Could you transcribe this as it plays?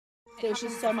There's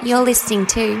just so much. You're listening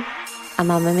to a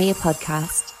Mamamia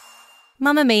podcast.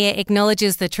 Mamamia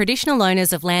acknowledges the traditional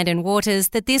owners of land and waters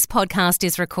that this podcast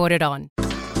is recorded on.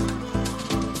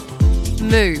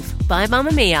 Move by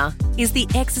Mamamia is the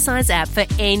exercise app for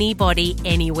anybody,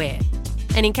 anywhere.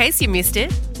 And in case you missed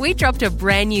it, we dropped a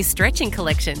brand new stretching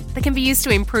collection that can be used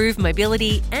to improve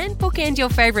mobility and bookend your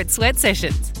favourite sweat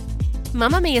sessions.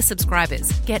 Mamamia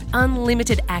subscribers get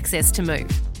unlimited access to Move,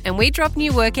 and we drop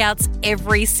new workouts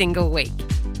every single week.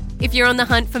 If you're on the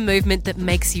hunt for movement that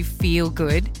makes you feel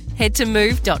good, head to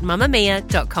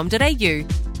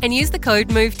move.mamamia.com.au and use the code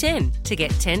MOVE10 to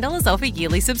get $10 off a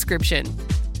yearly subscription.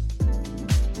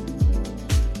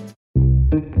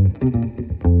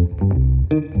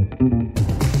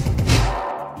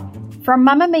 From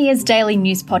Mamamia's daily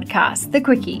news podcast, The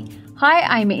Quickie. Hi,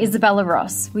 I'm Isabella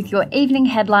Ross with your evening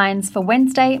headlines for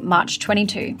Wednesday, March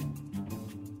 22.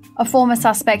 A former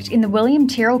suspect in the William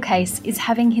Tyrrell case is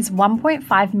having his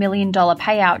 $1.5 million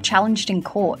payout challenged in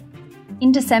court.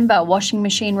 In December, washing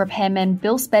machine repairman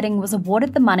Bill Spedding was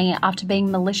awarded the money after being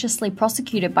maliciously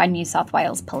prosecuted by New South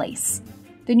Wales Police.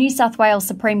 The New South Wales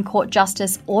Supreme Court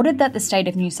Justice ordered that the state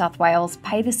of New South Wales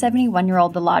pay the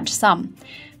 71-year-old the large sum,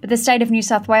 but the state of New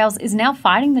South Wales is now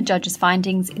fighting the judge's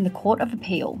findings in the Court of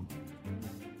Appeal.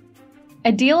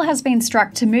 A deal has been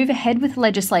struck to move ahead with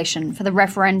legislation for the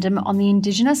referendum on the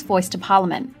Indigenous voice to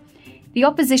Parliament. The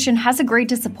opposition has agreed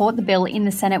to support the bill in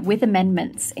the Senate with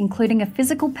amendments, including a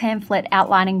physical pamphlet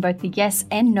outlining both the yes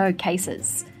and no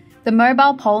cases. The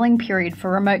mobile polling period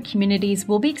for remote communities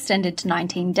will be extended to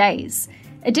 19 days.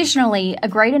 Additionally, a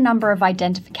greater number of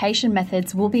identification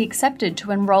methods will be accepted to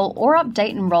enrol or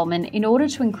update enrolment in order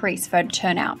to increase voter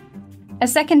turnout. A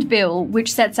second bill,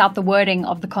 which sets out the wording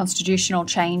of the constitutional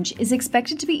change, is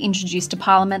expected to be introduced to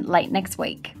Parliament late next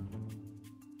week.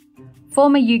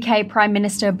 Former UK Prime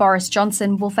Minister Boris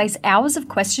Johnson will face hours of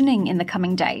questioning in the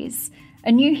coming days.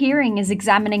 A new hearing is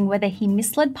examining whether he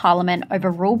misled Parliament over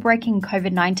rule-breaking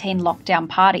COVID-19 lockdown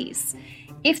parties.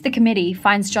 If the committee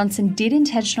finds Johnson did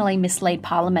intentionally mislead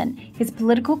Parliament, his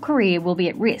political career will be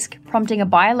at risk, prompting a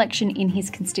by-election in his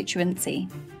constituency.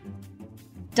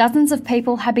 Dozens of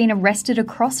people have been arrested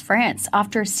across France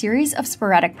after a series of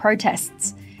sporadic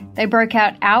protests. They broke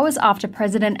out hours after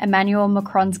President Emmanuel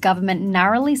Macron's government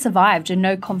narrowly survived a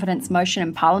no-confidence motion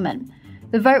in Parliament.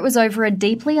 The vote was over a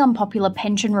deeply unpopular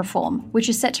pension reform, which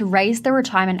is set to raise the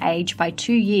retirement age by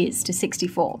 2 years to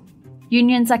 64.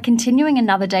 Unions are continuing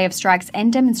another day of strikes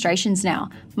and demonstrations now,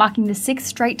 marking the 6th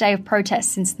straight day of protests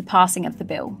since the passing of the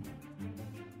bill.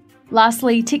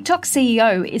 Lastly, TikTok's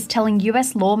CEO is telling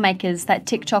US lawmakers that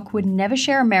TikTok would never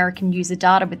share American user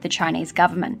data with the Chinese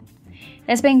government.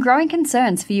 There's been growing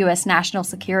concerns for US national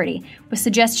security, with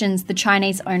suggestions the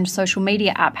Chinese-owned social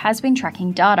media app has been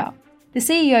tracking data. The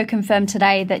CEO confirmed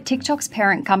today that TikTok's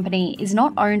parent company is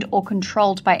not owned or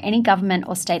controlled by any government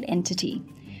or state entity.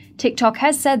 TikTok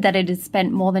has said that it has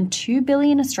spent more than $2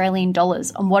 billion Australian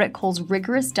dollars on what it calls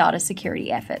rigorous data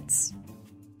security efforts.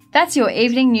 That's your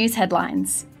evening news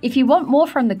headlines. If you want more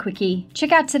from The Quickie,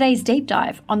 check out today's deep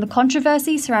dive on the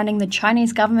controversy surrounding the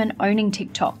Chinese government owning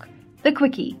TikTok. The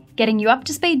Quickie, getting you up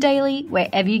to speed daily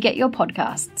wherever you get your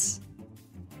podcasts.